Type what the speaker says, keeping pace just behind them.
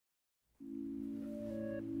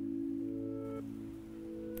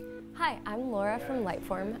Hi, I'm Laura from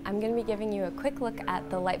Lightform. I'm going to be giving you a quick look at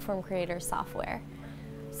the Lightform Creator software.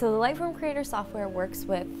 So the Lightform Creator software works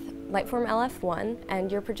with Lightform LF1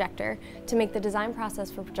 and your projector to make the design process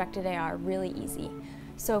for projected AR really easy.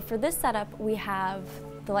 So for this setup, we have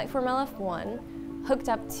the Lightform LF1 hooked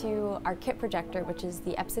up to our kit projector, which is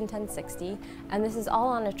the Epson 1060, and this is all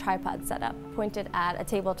on a tripod setup pointed at a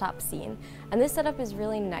tabletop scene. And this setup is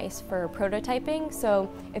really nice for prototyping, so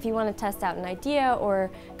if you want to test out an idea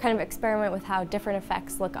or kind of experiment with how different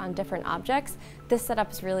effects look on different objects, this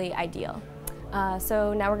setup is really ideal.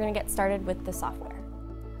 So now we're going to get started with the software.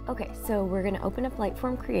 Okay, so we're going to open up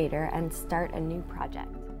Lightform Creator and start a new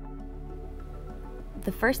project.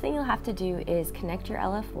 The first thing you'll have to do is connect your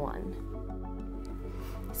LF1.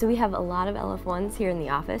 So we have a lot of LF1s here in the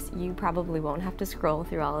office. You probably won't have to scroll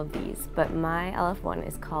through all of these, but my LF1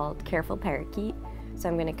 is called Careful Parakeet, so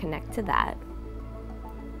I'm going to connect to that.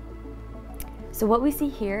 So what we see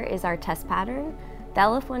here is our test pattern. The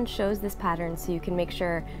LF1 shows this pattern so you can make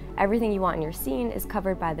sure everything you want in your scene is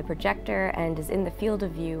covered by the projector and is in the field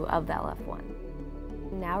of view of the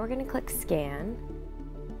LF1. Now we're going to click Scan.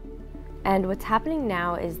 And what's happening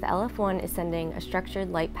now is the LF1 is sending a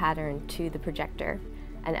structured light pattern to the projector,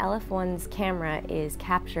 and LF1's camera is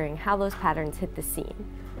capturing how those patterns hit the scene.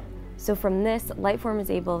 So from this, Lightform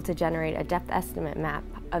is able to generate a depth estimate map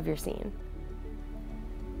of your scene.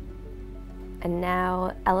 And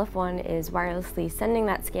now LF1 is wirelessly sending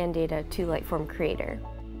that scan data to Lightform Creator.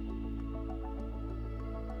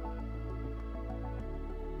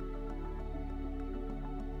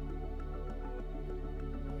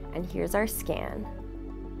 And here's our scan.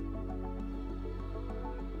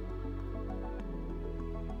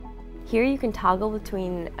 Here you can toggle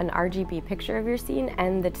between an RGB picture of your scene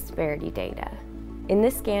and the disparity data. In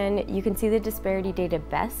this scan, you can see the disparity data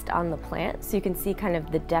best on the plant, so you can see kind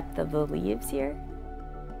of the depth of the leaves here.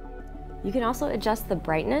 You can also adjust the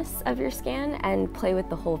brightness of your scan and play with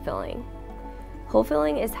the hole filling. Hole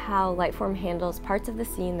filling is how Lightform handles parts of the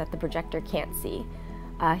scene that the projector can't see.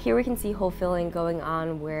 Here we can see hole filling going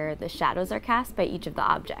on where the shadows are cast by each of the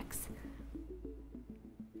objects.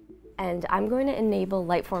 And I'm going to enable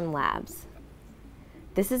Lightform Labs.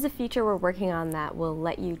 This is a feature we're working on that will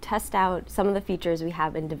let you test out some of the features we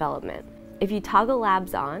have in development. If you toggle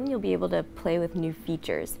Labs on, you'll be able to play with new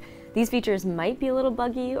features. These features might be a little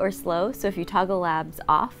buggy or slow, so if you toggle Labs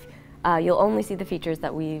off, you'll only see the features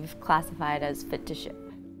that we've classified as fit to ship.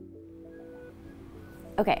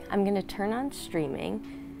 Okay, I'm going to turn on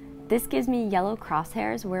streaming. This gives me yellow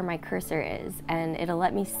crosshairs where my cursor is, and it'll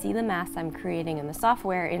let me see the mask I'm creating in the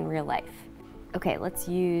software in real life. Okay, let's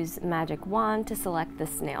use Magic Wand to select the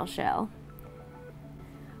snail shell.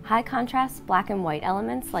 High contrast black and white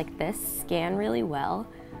elements like this scan really well,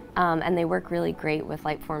 and they work really great with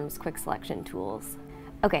Lightform's quick selection tools.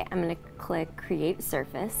 Okay, I'm going to click Create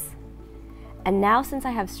Surface, and now since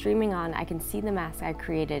I have streaming on, I can see the mask I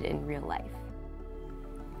created in real life.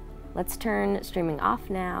 Let's turn streaming off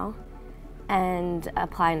now and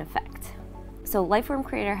apply an effect. So Lightform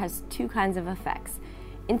Creator has two kinds of effects.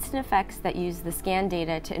 Instant effects that use the scan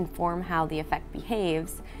data to inform how the effect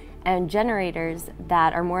behaves, and generators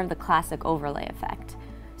that are more of the classic overlay effect.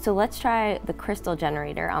 So let's try the crystal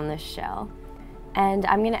generator on this shell. And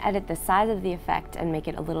I'm going to edit the size of the effect and make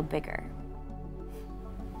it a little bigger.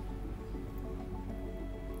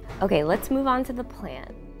 Okay, let's move on to the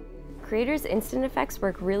plant. Creator's instant effects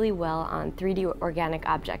work really well on 3D organic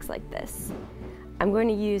objects like this. I'm going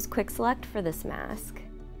to use Quick Select for this mask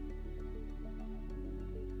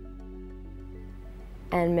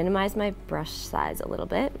and minimize my brush size a little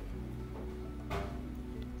bit.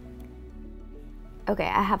 Okay,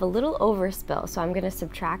 I have a little overspill, so I'm going to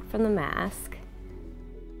subtract from the mask.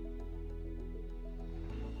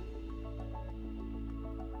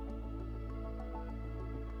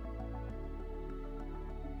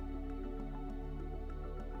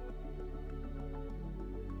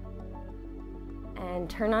 And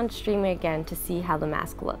turn on streaming again to see how the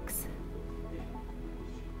mask looks.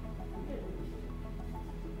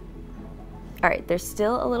 Alright, there's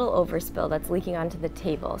still a little overspill that's leaking onto the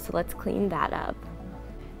table, so let's clean that up.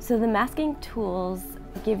 So the masking tools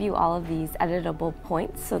give you all of these editable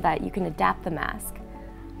points so that you can adapt the mask.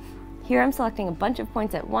 Here I'm selecting a bunch of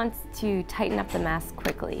points at once to tighten up the mask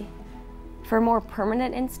quickly. For a more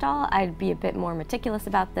permanent install, I'd be a bit more meticulous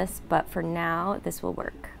about this, but for now, this will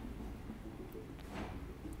work.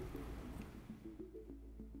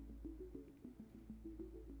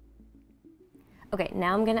 Okay,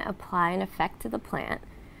 now I'm going to apply an effect to the plant.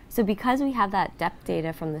 So because we have that depth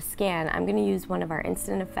data from the scan, I'm going to use one of our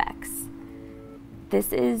instant effects.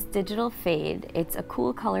 This is digital fade. It's a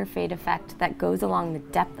cool color fade effect that goes along the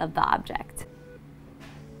depth of the object.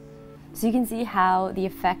 So you can see how the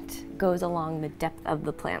effect goes along the depth of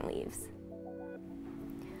the plant leaves.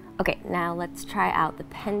 Okay, now let's try out the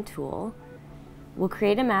pen tool. We'll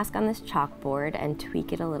create a mask on this chalkboard and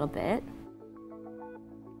tweak it a little bit.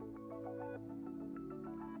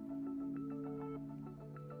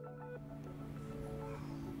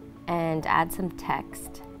 And add some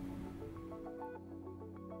text.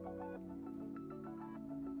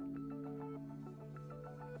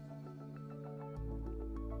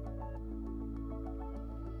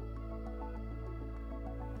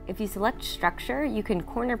 If you select structure, you can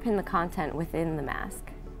corner pin the content within the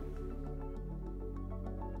mask.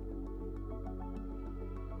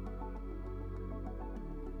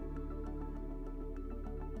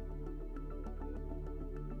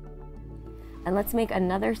 And let's make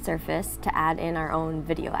another surface to add in our own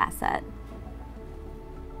video asset.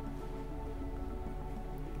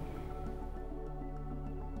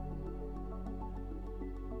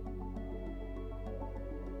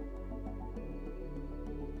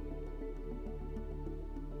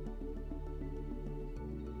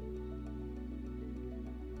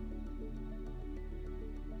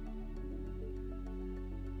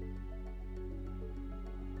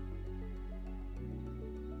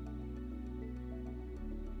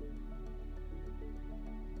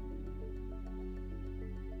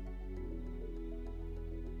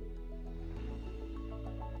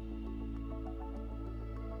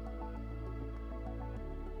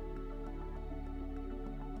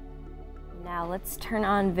 Now let's turn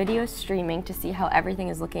on video streaming to see how everything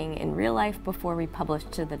is looking in real life before we publish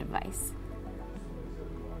to the device.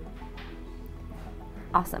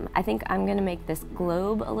 Awesome. I think I'm going to make this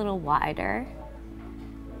globe a little wider.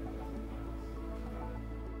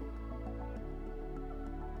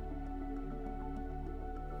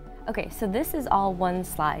 Okay, so this is all one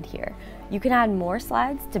slide here. You can add more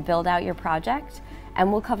slides to build out your project,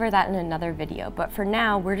 and we'll cover that in another video, but for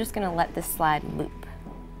now, we're just going to let this slide loop.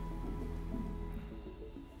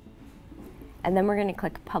 And then we're going to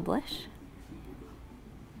click Publish.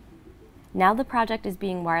 Now the project is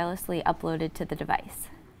being wirelessly uploaded to the device.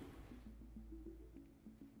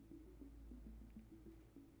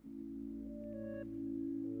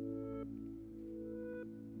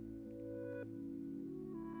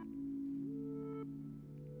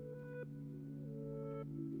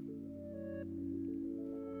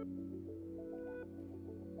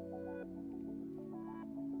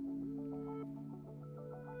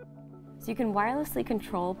 So you can wirelessly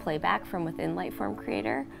control playback from within Lightform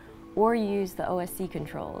Creator or use the OSC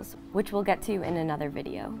controls, which we'll get to in another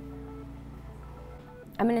video.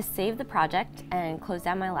 I'm going to save the project and close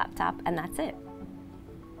down my laptop, and that's it.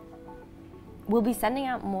 We'll be sending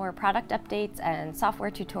out more product updates and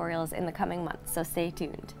software tutorials in the coming months, so stay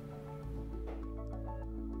tuned.